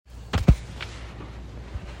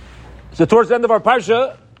So towards the end of our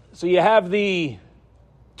parsha, so you have the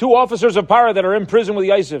two officers of Parah that are in prison with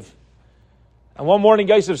Yosef. And one morning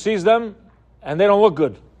Yosef sees them, and they don't look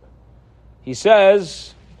good. He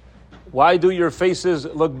says, why do your faces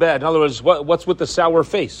look bad? In other words, what's with the sour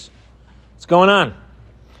face? What's going on?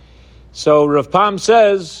 So Rav Pam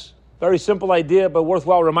says, very simple idea, but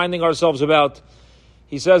worthwhile reminding ourselves about.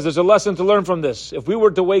 He says there's a lesson to learn from this. If we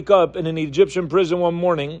were to wake up in an Egyptian prison one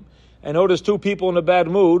morning and notice two people in a bad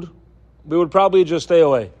mood, we would probably just stay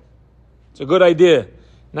away. It's a good idea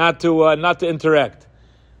not to interact.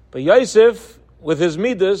 But Yosef, with his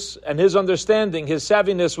midas and his understanding, his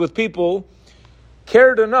savviness with people,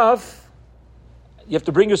 cared enough. You have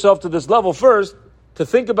to bring yourself to this level first to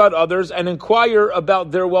think about others and inquire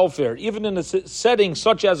about their welfare. Even in a setting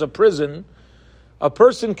such as a prison, a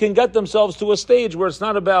person can get themselves to a stage where it's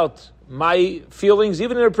not about my feelings.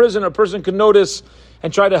 Even in a prison, a person can notice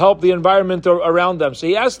and try to help the environment around them. So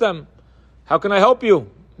he asked them, how can I help you?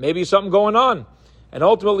 Maybe something going on. And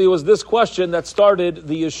ultimately it was this question that started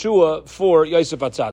the Yeshua for Yosef Atzadik.